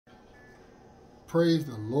Praise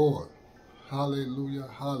the Lord. Hallelujah,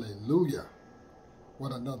 hallelujah.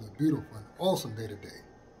 What another beautiful and awesome day today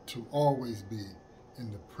to always be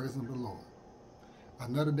in the presence of the Lord.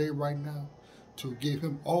 Another day right now to give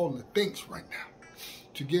him all the thanks right now,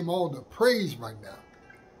 to give him all the praise right now,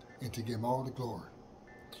 and to give him all the glory.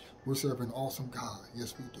 We serve an awesome God.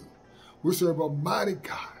 Yes, we do. We serve a mighty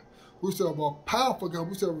God. We serve a powerful God.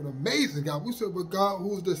 We serve an amazing God. We serve a God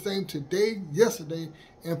who is the same today, yesterday,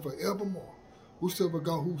 and forevermore. We serve a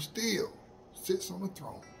God who still sits on the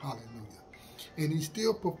throne. Hallelujah. And he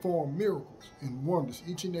still performs miracles and wonders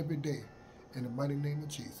each and every day in the mighty name of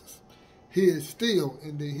Jesus. He is still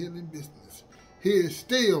in the healing business. He is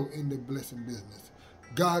still in the blessing business.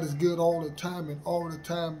 God is good all the time, and all the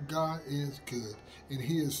time God is good. And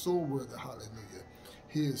he is so worthy. Hallelujah.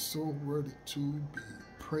 He is so worthy to be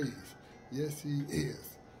praised. Yes, he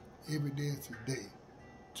is. Every day is today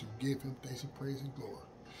to give him thanks and praise and glory.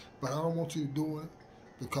 But I don't want you to do it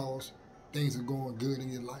because things are going good in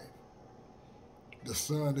your life. The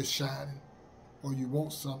sun is shining, or you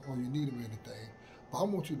want something, or you need him or anything. But I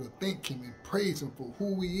want you to thank him and praise him for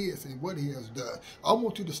who he is and what he has done. I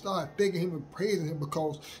want you to start thanking him and praising him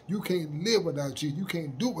because you can't live without Jesus. You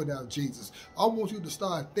can't do without Jesus. I want you to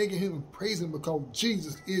start thanking him and praising him because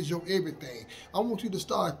Jesus is your everything. I want you to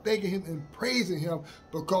start thanking him and praising him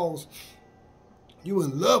because you're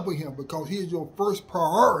in love with him, because he is your first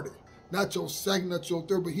priority. Not your second, not your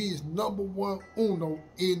third, but he is number one uno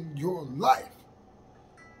in your life.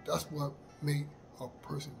 That's what makes a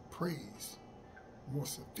person praise more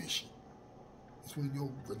sufficient. It's when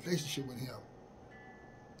your relationship with him,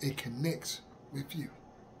 it connects with you.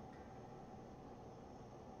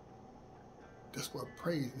 That's what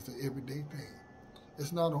praise is, an everyday thing.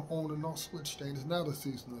 It's not an on and off switch thing. It's not a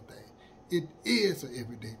seasonal thing. It is an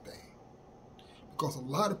everyday thing. Because a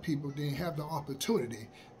lot of people didn't have the opportunity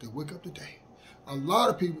to wake up today. A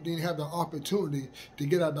lot of people didn't have the opportunity to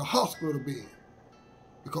get out of the hospital bed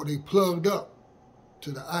because they plugged up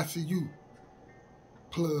to the ICU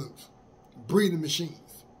plugs, breathing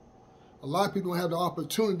machines. A lot of people don't have the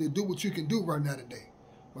opportunity to do what you can do right now today,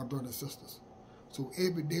 my brothers and sisters. So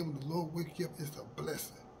every day when the Lord wakes you up, it's a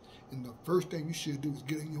blessing. And the first thing you should do is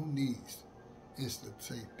get on your knees and to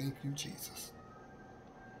say, thank you, Jesus.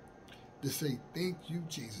 To say, thank you,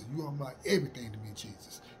 Jesus. You are my everything to me,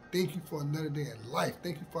 Jesus. Thank you for another day of life.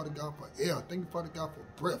 Thank you, Father God, for air. Thank you, Father God,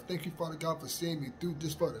 for breath. Thank you, Father God, for seeing me through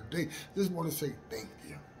this for the day. Just want to say thank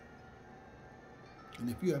you.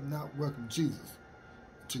 And if you have not welcomed Jesus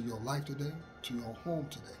to your life today, to your home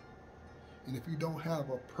today, and if you don't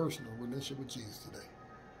have a personal relationship with Jesus today,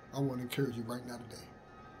 I want to encourage you right now today.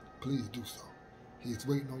 Please do so. He is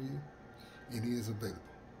waiting on you, and he is available.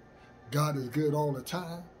 God is good all the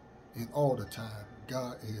time, and all the time,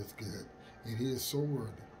 God is good. And he is so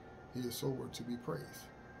worthy. He is so worthy to be praised.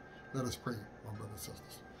 Let us pray, my brothers and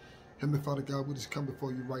sisters. Heavenly Father God, we just come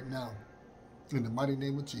before you right now in the mighty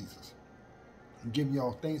name of Jesus. And give you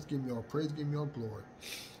all thanks, give you all praise, give you all glory.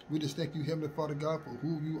 We just thank you, Heavenly Father God, for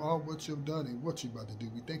who you are, what you've done, and what you're about to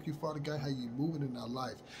do. We thank you, Father God, how you're moving in our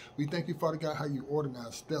life. We thank you, Father God, how you ordering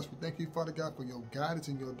our steps. We thank you, Father God, for your guidance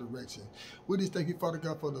and your direction. We just thank you, Father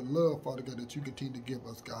God, for the love, Father God, that you continue to give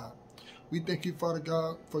us, God. We thank you, Father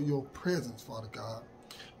God, for your presence, Father God.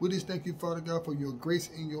 We just thank you, Father God, for your grace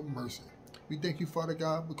and your mercy. We thank you, Father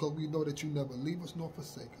God, because we know that you never leave us nor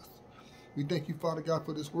forsake us. We thank you, Father God,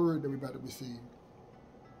 for this word that we're about to receive.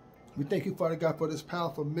 We thank you, Father God, for this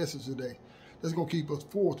powerful message today that's going to keep us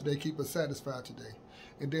full today, keep us satisfied today.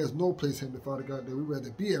 And there's no place, Heavenly Father God, that we'd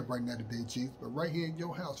rather be at right now today, Jesus, but right here in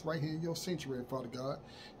your house, right here in your sanctuary, Father God,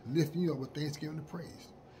 lifting you up with thanksgiving and praise.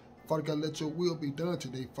 Father God, let your will be done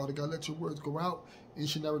today. Father God, let your words go out and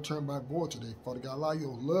should not return by void today. Father God, allow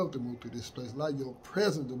your love to move through this place. Allow your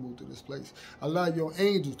presence to move through this place. Allow your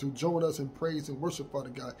angels to join us in praise and worship, Father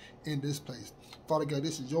God, in this place. Father God,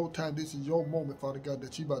 this is your time. This is your moment, Father God,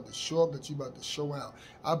 that you're about to show up, that you're about to show out.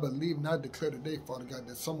 I believe and I declare today, Father God,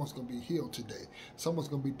 that someone's going to be healed today. Someone's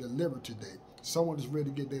going to be delivered today. Someone is ready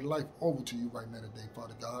to get their life over to you right now today,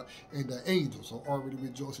 Father God. And the angels are already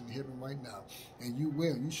rejoicing in heaven right now. And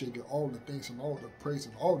you should get all the thanks and all the praise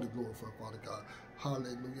and all the glory for it, Father God.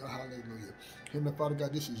 Hallelujah, hallelujah. Heavenly Father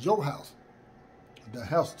God, this is your house. The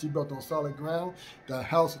house that you built on solid ground, the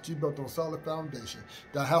house that you built on solid foundation,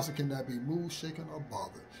 the house that cannot be moved, shaken, or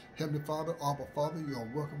bothered. Heavenly Father, Abba Father, you are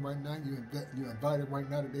welcome right now. You're invited right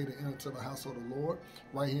now today to enter the house of the Lord,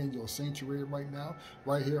 right here in your sanctuary right now,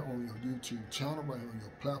 right here on your YouTube channel, right here on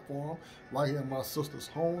your platform, right here in my sister's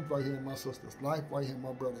home, right here in my sister's life, right here in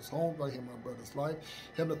my brother's home, right here in my brother's life.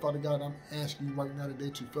 Heavenly Father God, I'm asking you right now today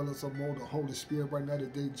to fill us up more of the Holy Spirit right now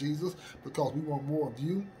today, Jesus, because we want more of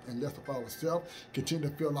you and less of ourselves. Continue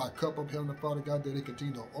to fill our cup up, Heavenly Father God, that it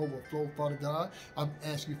continue to overflow, Father God. I'm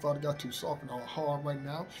asking you, Father God, to soften our heart right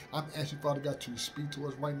now. I'm asking you, Father God, to speak to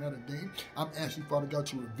us right now today. I'm asking you, Father God,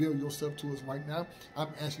 to reveal yourself to us right now. I'm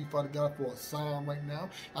asking you, Father God, for a sign right now.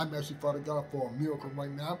 I'm asking you, Father God, for a miracle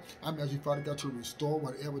right now. I'm asking you, Father God, to restore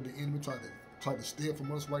whatever the enemy tried to steal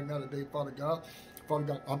from us right now today, Father God. Father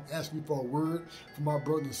God, I'm asking you for a word for my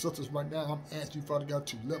brothers and sisters right now. I'm asking you, Father God,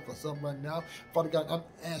 to lift us up right now. Father God, I'm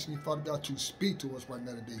asking you, Father God, to speak to us right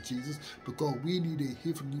now today, Jesus, because we need to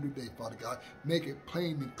hear from you today, Father God. Make it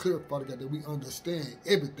plain and clear, Father God, that we understand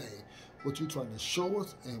everything, what you're trying to show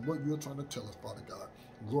us and what you're trying to tell us, Father God.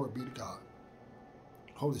 Glory be to God.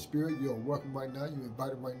 Holy Spirit, you are welcome right now. You're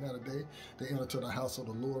invited right now today to enter to the house of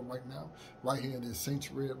the Lord right now, right here in this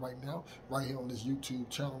sanctuary right now, right here on this YouTube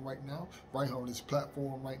channel right now, right here on this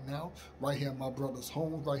platform right now, right here in my brother's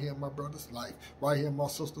home, right here in my brother's life, right here in my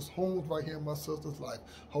sister's homes, right here in my sister's life.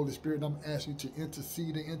 Holy Spirit, I'm asking you to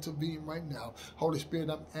intercede and intervene right now. Holy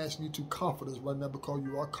Spirit, I'm asking you to comfort us right now because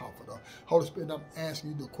you are a comforter. Holy Spirit, I'm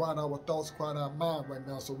asking you to quiet our thoughts, quiet our mind right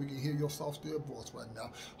now so we can hear your soft, still voice right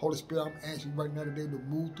now. Holy Spirit, I'm asking you right now today to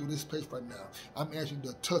move through this place right now. I'm asking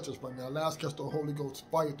you to touch us right now. Allow us to catch the Holy Ghost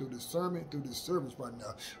fire through this sermon, through this service right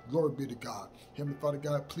now. Glory be to God. Heavenly Father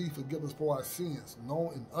God, please forgive us for our sins,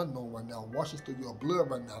 known and unknown right now. Wash us through your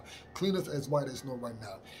blood right now. Clean us as white as snow right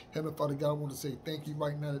now. Heavenly Father God, I want to say thank you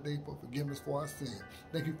right now today for forgiveness for our sins.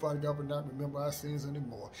 Thank you, Father God, for not remembering our sins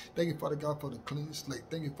anymore. Thank you, Father God, for the clean slate.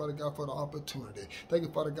 Thank you, Father God, for the opportunity. Thank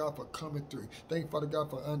you, Father God, for coming through. Thank you, Father God,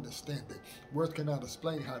 for understanding. Words cannot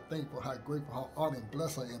explain how thankful, how grateful, how honored and blessed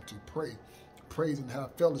I am to pray, praise, and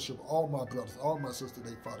have fellowship with all my brothers, all my sisters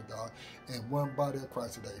today, Father God, and one body of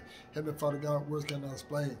Christ today. Heavenly Father God, words cannot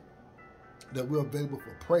explain that we're available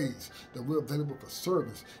for praise, that we're available for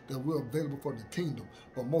service, that we're available for the kingdom,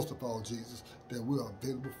 but most of all, Jesus, that we're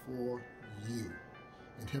available for you.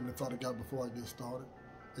 And Heavenly Father God, before I get started,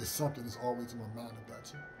 it's something that's always in my mind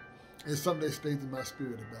about you. It's something that stays in my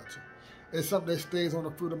spirit about you. It's something that stays on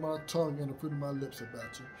the fruit of my tongue and the fruit of my lips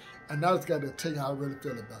about you. And I just got to tell you how I really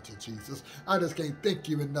feel about you, Jesus. I just can't thank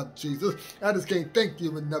you enough, Jesus. I just can't thank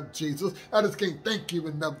you enough, Jesus. I just can't thank you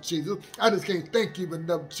enough, Jesus. I just can't thank you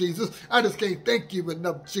enough, Jesus. I just can't thank you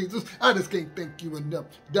enough, Jesus. I just can't thank you enough.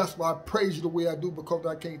 That's why I praise you the way I do, because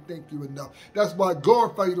I can't thank you enough. That's why I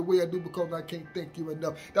glorify you the way I do, because I can't thank you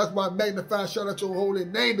enough. That's why I magnify and shout out your holy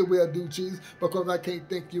name the way I do, Jesus, because I can't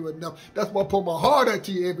thank you enough. That's why I pour my heart out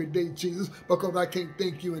to you every day, Jesus, because I can't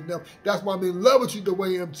thank you enough. That's why I'm in love with you the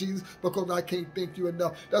way I am, Jesus, because I can't thank you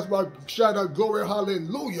enough. That's why I shout out glory,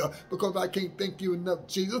 hallelujah, because I can't thank you enough,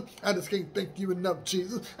 Jesus. I just can't thank you enough,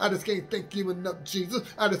 Jesus. I just can't thank you enough, Jesus.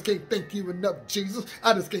 I just can't thank you enough, Jesus.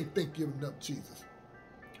 I just can't thank you enough, Jesus.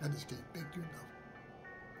 I just can't thank you enough.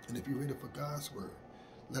 And if you're ready for God's word,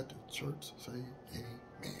 let the church say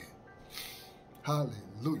amen.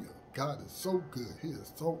 Hallelujah. God is so good. He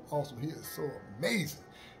is so awesome. He is so amazing.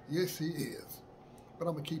 Yes, he is. But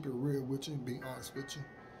I'm going to keep it real with you and be honest with you.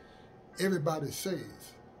 Everybody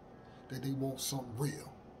says that they want something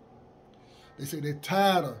real. They say they're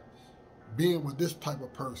tired of being with this type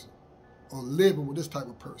of person or living with this type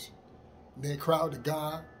of person. They cry out to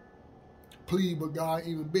God, plead with God,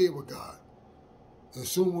 even beg with God. And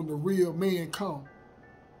soon when the real man come,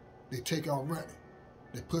 they take out running.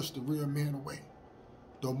 They push the real man away.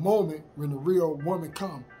 The moment when the real woman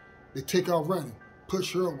come, they take out running,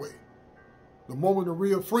 push her away. The moment the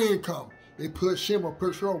real friend come, they push him or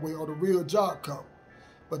push her away, or the real job come.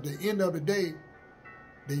 But at the end of the day,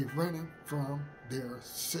 they running from their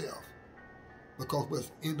self. Because what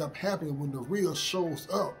end up happening when the real shows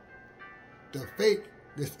up, the fake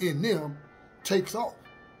that's in them takes off.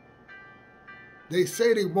 They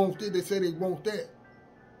say they want this, they say they want that.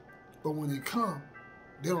 But when they come,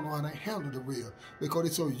 they don't know how to handle the real, because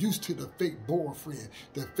they're so used to the fake boyfriend,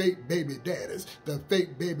 the fake baby daddies, the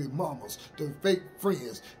fake baby mamas, the fake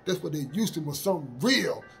friends. That's what they're used to. When some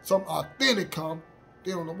real, some authentic come,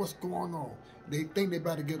 they don't know what's going on. They think they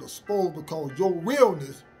better get exposed, because your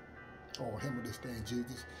realness, oh, help me this thing,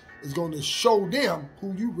 Jesus, is going to show them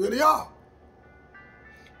who you really are.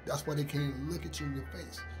 That's why they can't look at you in your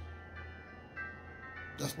face.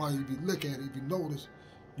 That's why if you look at it, if you notice,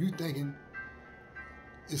 you thinking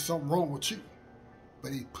it's something wrong with you.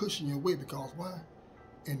 But they pushing you away, because why?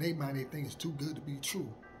 In their mind, they think it's too good to be true.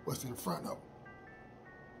 what's in front of them.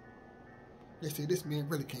 They say, this man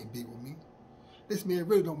really can't be with me. This man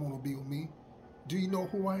really don't want to be with me. Do you know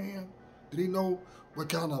who I am? Do he know what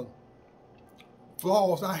kind of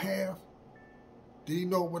flaws I have? Do he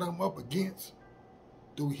know what I'm up against?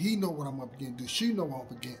 Do he know what I'm up against? Does she know what I'm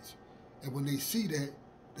up against? And when they see that,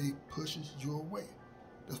 they pushes you away.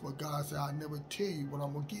 That's what God said, I never tell you what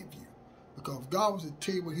I'm going to give you. Because if God was to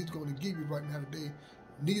tell you what he's going to give you right now today,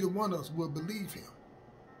 neither one of us would believe him.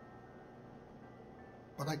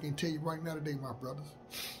 But I can tell you right now today, my brothers,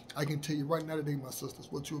 I can tell you right now today, my sisters,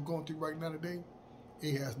 what you're going through right now today,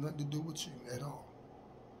 it has nothing to do with you at all.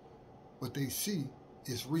 What they see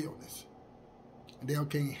is realness. And they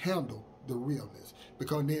can't handle the realness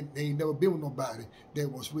because they ain't never been with nobody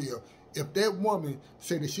that was real. If that woman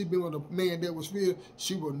said that she been with a man that was real,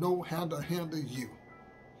 she will know how to handle you.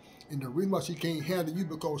 And the reason why she can't handle you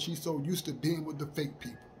because she's so used to being with the fake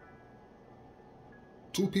people.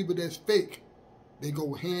 Two people that's fake, they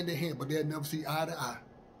go hand in hand, but they'll never see eye to eye.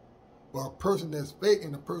 But a person that's fake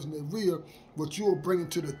and a person that's real, what you're bringing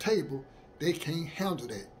to the table, they can't handle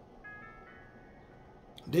that.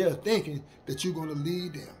 They're thinking that you're going to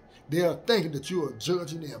lead them. They're thinking that you are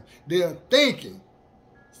judging them. They're thinking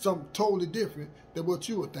something totally different than what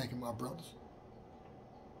you are thinking, my brothers.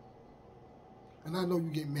 And I know you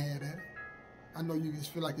get mad at it. I know you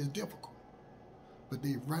just feel like it's difficult. But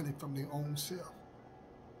they're running from their own self.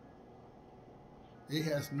 It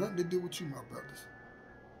has nothing to do with you, my brothers.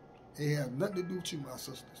 It has nothing to do with you, my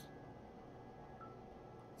sisters.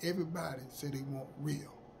 Everybody say they want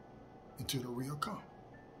real until the real come.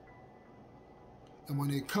 And when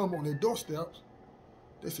they come on their doorsteps,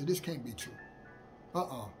 they say, this can't be true.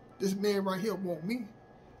 This man right here want me.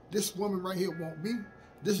 This woman right here want me.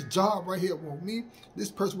 This job right here want me. This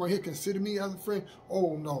person right here consider me as a friend.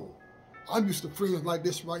 Oh, no. I'm used to friends like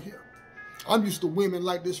this right here. I'm used to women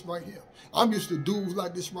like this right here. I'm used to dudes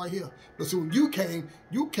like this right here. But so when you came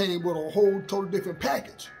with a whole total different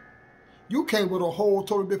package. You came with a whole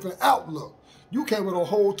total different outlook. You came with a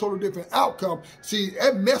whole total different outcome. See,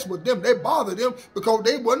 that messed with them. They bothered them because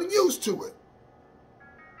they wasn't used to it.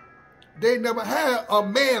 They never had a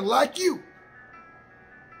man like you.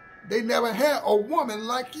 They never had a woman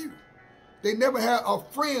like you. They never had a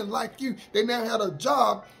friend like you. They never had a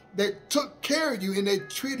job that took care of you and they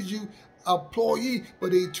treated you an employee,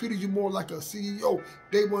 but they treated you more like a CEO.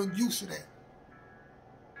 They weren't used to that.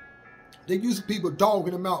 They used to people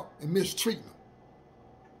dogging them out and mistreating them.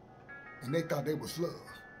 And they thought they was love.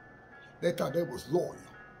 They thought they was loyal.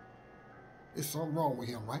 There's something wrong with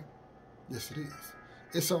him, right? Yes, it is.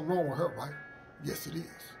 There's something wrong with her, right? Yes, it is.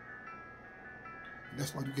 And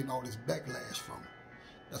that's why you're getting all this backlash from them.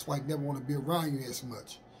 That's why they never want to be around you as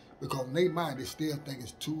much. Because in their mind, they still think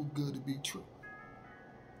it's too good to be true.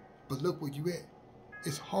 But look where you at.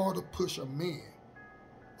 It's hard to push a man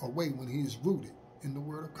away when he is rooted in the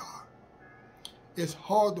Word of God. It's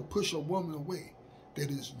hard to push a woman away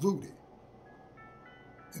that is rooted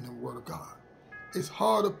in the Word of God. It's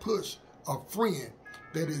hard to push a friend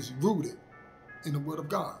that is rooted in the Word of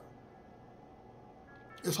God.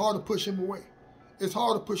 It's hard to push him away. It's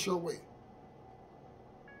hard to push her away.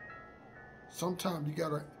 Sometimes you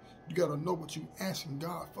gotta know what you're asking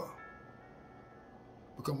God for.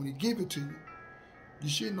 Because when he give it to you, you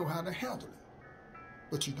should know how to handle it.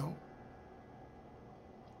 But you don't.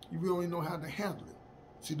 You really don't know how to handle it.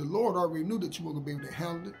 See, the Lord already knew that you weren't going to be able to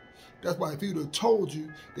handle it. That's why if he would have told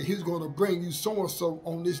you that he's going to bring you so-and-so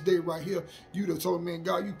on this day right here, you'd have told him, man,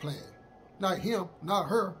 God, you playing. Not him, not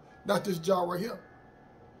her, not this job right here.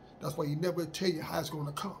 That's why he never tell you how it's going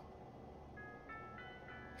to come.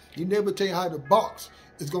 He never tell you how the box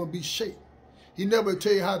is going to be shaped. He never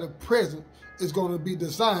tell you how the present is going to be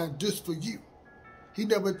designed just for you. He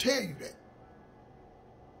never tell you that.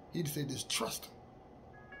 He just said, just trust him.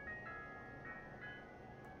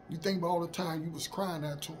 You think about all the time you was crying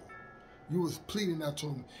out to him. You was pleading out to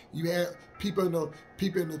him. You had people in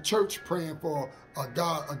the church praying for a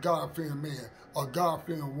God-fearing man, a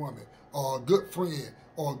God-fearing woman, or a good friend,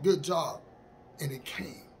 or a good job. And it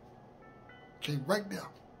came. Came right now.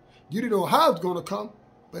 You didn't know how it was going to come,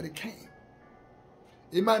 but it came.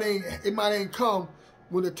 It might ain't come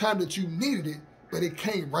when the time that you needed it, but it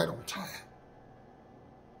came right on time.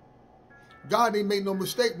 God didn't make no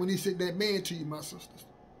mistake when he sent that man to you, my sisters.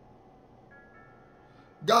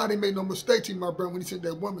 God didn't make no mistake to you, my brother, when he sent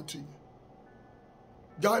that woman to you.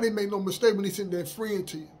 God didn't make no mistake when he sent that friend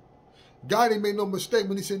to you. God didn't make no mistake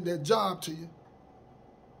when he sent that job to you.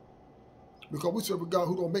 Because we serve a God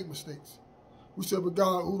who don't make mistakes. We serve a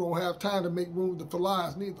God who don't have time to make room for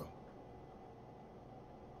lies neither.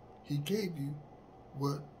 He gave you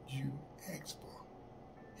what you asked for.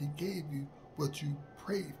 He gave you what you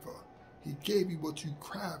prayed for. He gave you what you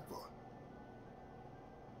cried for.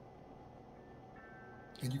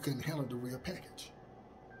 And you couldn't handle the real package.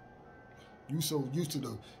 You so used to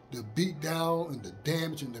the beat down and the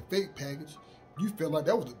damage and the fake package, you felt like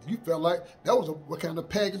that was what kind of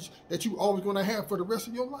package that you always going to have for the rest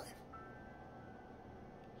of your life.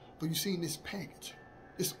 But you seen this package,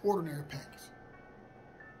 this ordinary package.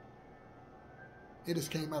 It just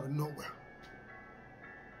came out of nowhere.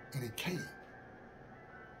 And it came.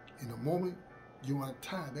 In the moment you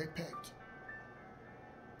untied that package,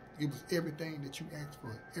 it was everything that you asked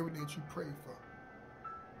for, everything that you prayed for.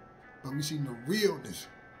 But we seen the realness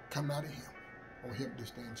come out of him. Oh, help this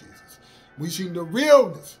thing, Jesus. We seen the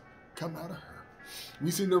realness come out of her.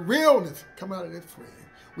 We seen the realness come out of that friend.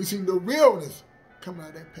 We seen the realness come out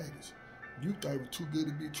of that package. You thought it was too good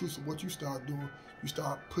to be true, so what you start doing, you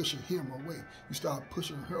start pushing him away. You start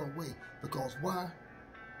pushing her away. Because why?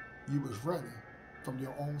 You was running from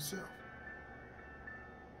your own self.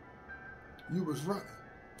 You was running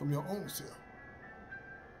from your own self.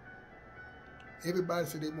 Everybody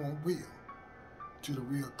said they want real. Till the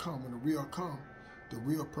real come. When the real come, the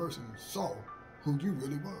real person saw who you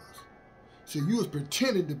really was. See, you was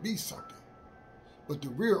pretending to be something. But the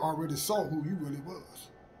real already saw who you really was.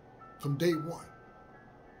 From day one.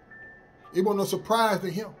 It wasn't no surprise to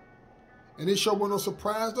him. And it sure wasn't no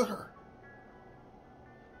surprise to her.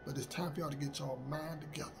 But it's time for y'all to get y'all mind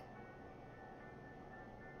together.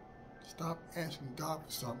 Stop asking God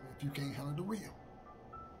for something if you can't handle the real.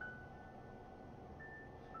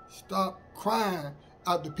 Stop crying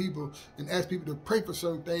out to people and ask people to pray for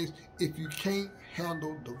certain things if you can't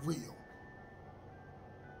handle the real.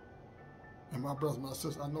 And my brothers, my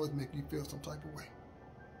sisters, I know it's making you feel some type of way.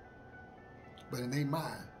 But in their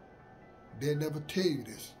mind, they'll never tell you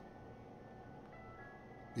this.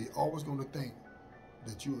 They're always going to think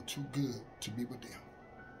that you are too good to be with them.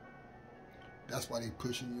 That's why they're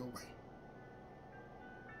pushing you away.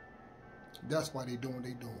 That's why they're doing what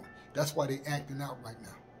they're doing. That's why they're acting out right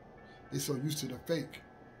now. They're so used to the fake.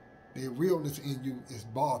 Their realness in you is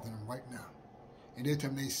bothering them right now. And every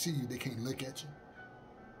time they see you, they can't look at you.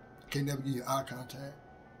 Can't never give you eye contact.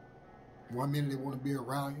 One minute they want to be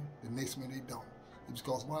around you, the next minute they don't. It's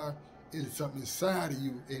because why? It is something inside of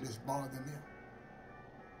you that is bothering them.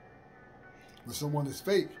 When someone is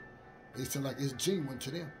fake, they seem like it's genuine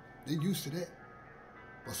to them. They're used to that.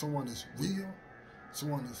 But someone is real,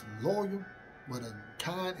 someone is loyal, with a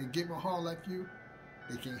kind and giving heart like you,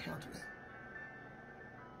 they can't handle that.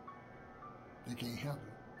 They can't handle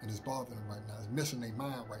it. And it's bothering them right now. It's messing their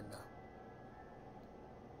mind right now.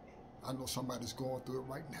 I know somebody's going through it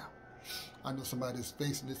right now. I know somebody's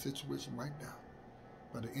facing this situation right now.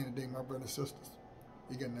 But at the end of the day, my brothers and sisters,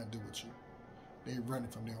 it got nothing to do with you. They're running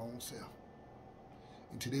from their own self.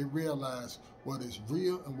 Until they realize what is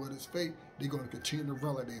real and what is fake, they're going to continue to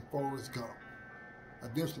run like they Forrest Gump.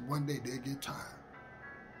 Eventually, one day, they'll get tired.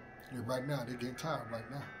 And right now, they're getting tired right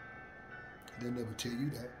now. They'll never tell you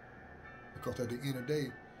that. Because at the end of the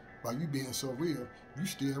day, by you being so real, you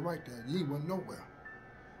still right there. You ain't went nowhere.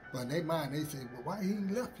 But in their mind, they say, well, why he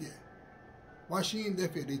ain't left yet? Why she ain't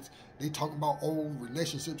left yet? They talking about old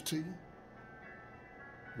relationships to you.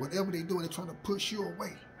 Whatever they doing, they're trying to push you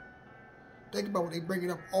away. Think about what they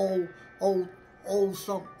bringing up old,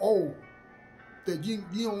 something old that you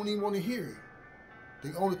don't even want to hear it.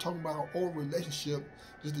 They only talking about an old relationship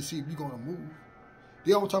just to see if you're going to move.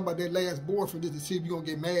 They only talking about their last boyfriend just to see if you're going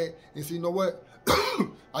to get mad and say, you know what?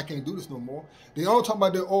 I can't do this no more. They only talking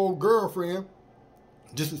about their old girlfriend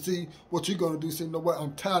just to see what you're going to do. Say, you know what?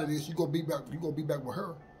 I'm tired of this. You're going to be back with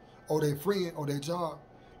her or their friend or their job.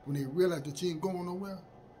 When they realize that you ain't going nowhere,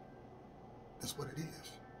 that's what it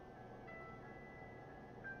is.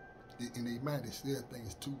 In their mind, they still think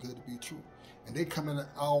it's too good to be true. And they come in at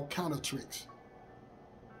all kind of tricks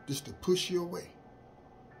just to push you away.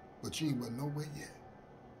 But you ain't went nowhere yet.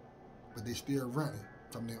 But they still running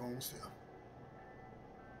from their own self.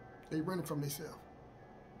 They running from themselves.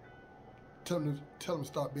 Tell them to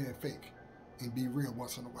stop being fake and be real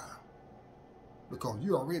once in a while. Because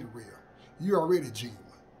you're already real. You're already genuine.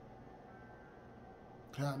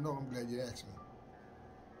 I know, I'm glad you asked me.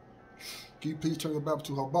 Can you please turn your Bible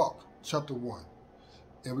to Habakkuk, chapter 1.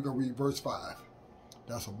 And we're going to read verse 5.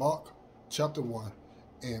 That's Habakkuk, chapter 1.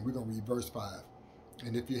 And we're going to read verse 5.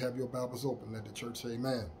 And if you have your Bibles open, let the church say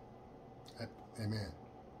amen. Amen.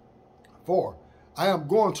 For I am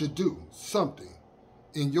going to do something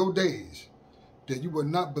in your days that you will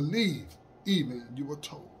not believe, even you were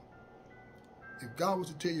told. If God was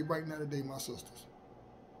to tell you right now today, my sisters,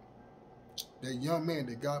 that young man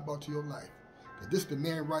that God brought to your life, that this is the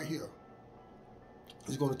man right here,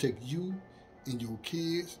 He's going to take you and your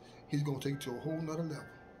kids. He's going to take you to a whole nother level.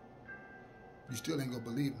 You still ain't going to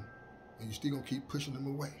believe him. And you still going to keep pushing him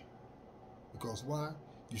away. Because why?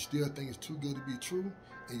 You still think it's too good to be true.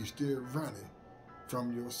 And you're still running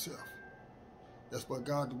from yourself. That's what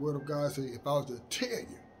God, the word of God says, if I was to tell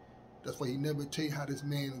you, that's why he never tell you how this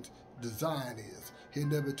man's design is. He'll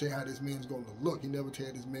never tell you how this man's going to look. He never tell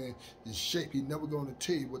you this man his shape. He's never going to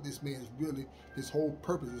tell you what this man's really, his whole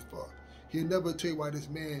purpose is for. He'll never tell you why this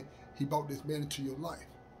man, he brought this man into your life.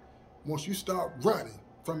 Once you start running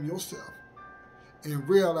from yourself and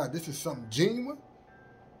realize this is something genuine,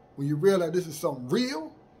 when you realize this is something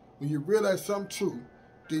real, when you realize something true,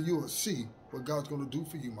 then you will see what God's going to do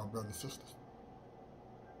for you, my brothers and sisters.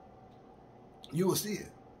 You will see it.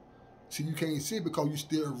 See, you can't see it because you're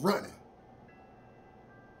still running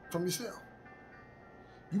from yourself.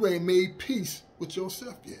 You ain't made peace with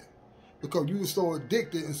yourself yet because you were so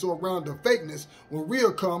addicted and so around the fakeness. When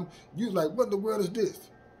real come, you like, what in the world is this?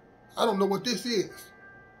 I don't know what this is.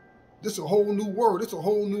 This is a whole new word. This is a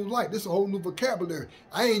whole new life. This is a whole new vocabulary.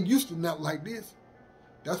 I ain't used to nothing like this.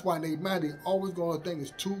 That's why in their mind, they always going to think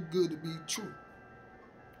it's too good to be true.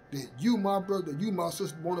 That you, my brother, you, my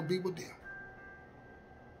sister, want to be with them.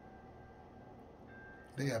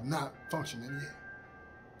 They have not functioned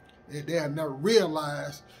yet. They have not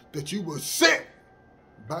realized that you were sent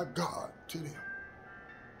by God to them.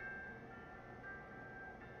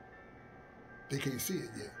 They can't see it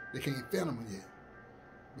yet. They can't fathom it yet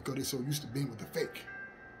because they're so used to being with the fake.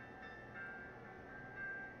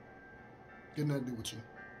 Got nothing to do with you.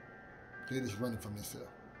 They're just running from themselves.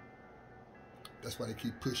 That's why they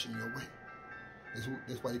keep pushing you away.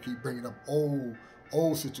 That's why they keep bringing up old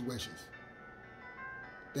situations,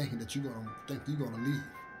 thinking that you're gonna leave,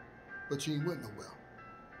 but you ain't went nowhere.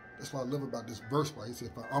 That's what I love about this verse, right? He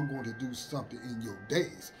said, I'm going to do something in your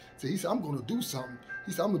days. So he said, I'm going to do something.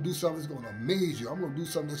 He said, I'm going to do something that's going to amaze you. I'm going to do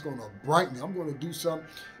something that's going to brighten you. I'm going to do something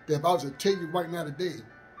that if I was to tell you right now today,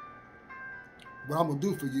 what I'm going to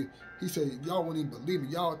do for you, he said, y'all wouldn't even believe me.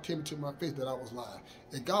 Y'all tell me to my face that I was lying.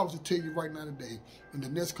 If God was to tell you right now today, in the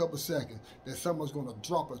next couple of seconds, that someone's going to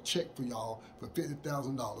drop a check for y'all for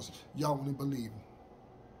 $50,000, y'all wouldn't believe him.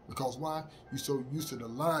 Because why? You're so used to the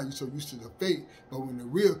lie, you're so used to the fake, but when the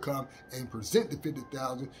real come and present the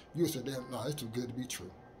 $50,000, you'll say, damn, no, it's too good to be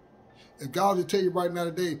true. If God will tell you right now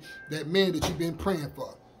today, that man that you've been praying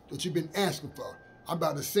for, that you've been asking for, I'm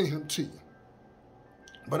about to send him to you.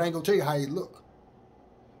 But I ain't going to tell you how he look.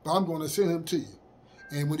 But I'm going to send him to you.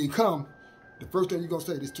 And when he come, the first thing you're going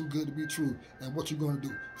to say, it's too good to be true. And what you're going to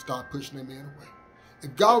do, start pushing that man away.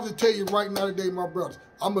 If God was to tell you right now today, my brothers,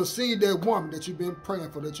 I'm going to see that woman that you've been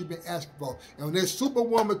praying for, that you've been asking for. And when that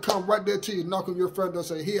superwoman come right there to you, knock on your front door and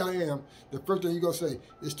say, here I am, the first thing you're going to say,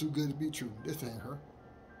 it's too good to be true. This ain't her.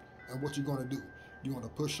 And what you're going to do, you're going to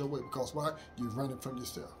push her away. Because why? You're running from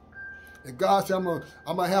yourself. If God said, I'm going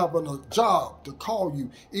to have a job to call you,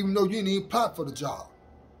 even though you didn't even apply for the job.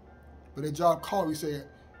 But that job called you, said,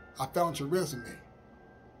 I found your resume.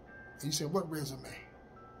 And you said, what resume?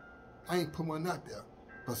 I ain't put one out there.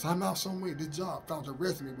 But somehow, some way, this job found a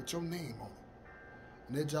resume with your name on it.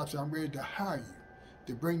 And that job said, I'm ready to hire you,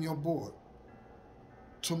 to bring you on board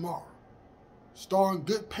tomorrow. Starting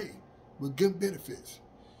good pay with good benefits.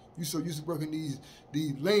 You so used to working these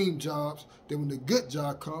lame jobs that when the good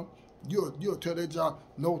job come, you'll tell that job,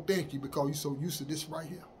 no thank you, because you're so used to this right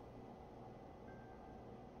here.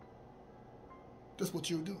 That's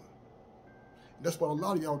what you're doing. And that's what a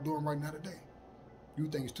lot of y'all are doing right now today. You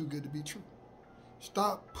think it's too good to be true.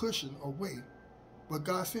 Stop pushing away what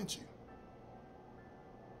God sent you.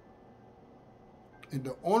 And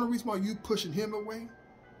the only reason why you pushing him away,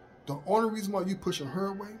 the only reason why you pushing her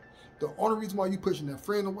away, the only reason why you pushing that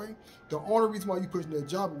friend away, the only reason why you pushing that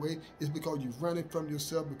job away is because you're running from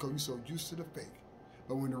yourself because you're so used to the fake.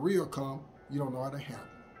 But when the real come, you don't know how to handle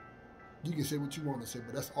it. You can say what you want to say,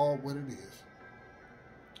 but that's all what it is.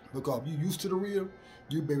 Because if you're used to the real,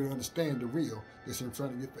 you'll be able to understand the real that's in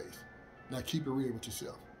front of your face. Now keep it real with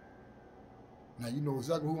yourself. Now you know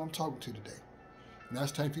exactly who I'm talking to today. Now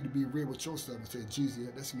it's time for you to be real with yourself and say, Jesus,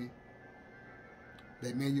 yeah, that's me.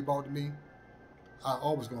 That man you brought to me, I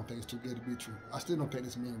always gonna think it's too good to be true. I still don't think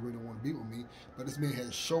this man really want to be with me, but this man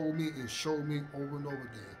has showed me and showed me over and over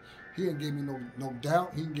again. He didn't give me no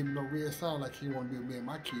doubt. He didn't give me no real sign like he want to be with me and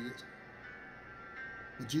my kids.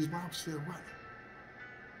 But Jesus, why I'm still running?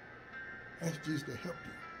 Ask Jesus to help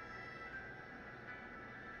you.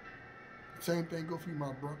 Same thing go for you,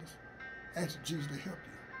 my brothers. Ask Jesus to help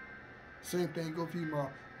you. Same thing go for you, my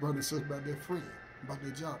brothers and sisters, about their friend, about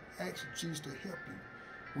their job. Ask Jesus to help you.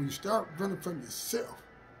 When you start running from yourself,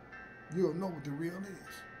 you'll know what the real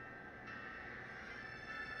is.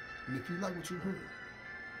 And if you like what you heard,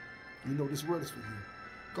 you know this word is for you.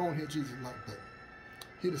 Go on, hit Jesus like button.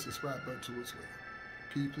 Hit the subscribe button to as well.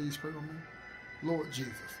 Can you please pray with me? Lord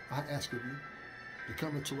Jesus, I ask of you to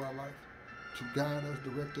come into our life, to guide us,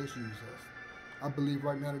 direct us, use us. I believe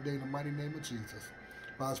right now today in the mighty name of Jesus,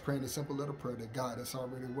 I was praying a simple little prayer that God is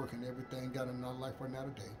already working everything God in our life right now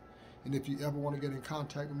today. And if you ever want to get in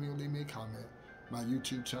contact with me or leave me a comment, my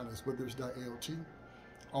YouTube channel is withers.lt.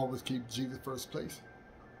 Always keep Jesus first place.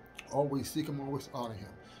 Always seek him, always honor him.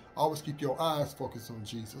 Always keep your eyes focused on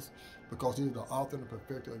Jesus because he is the author and the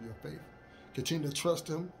perfecter of your faith. Continue to trust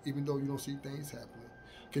him even though you don't see things happening.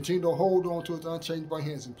 Continue to hold on to his unchangeable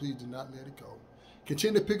hands and please do not let it go.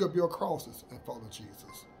 Continue to pick up your crosses and follow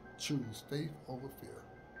Jesus. Choose faith over fear.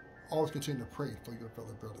 Always continue to pray for your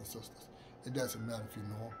fellow brothers and sisters. It doesn't matter if you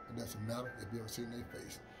know them. It doesn't matter if you ever seen their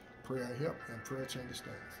face. Prayer help and prayer changes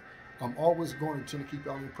things. I'm always going to continue to keep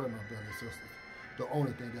y'all in prayer, my brothers and sisters. The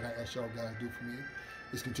only thing that I ask y'all guys to do for me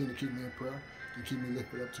is continue to keep me in prayer and keep me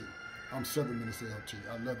lifted up too. I'm 7 minutes LT.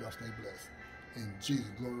 I love y'all. Stay blessed. In Jesus'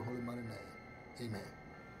 glory, holy, mighty name. Amen.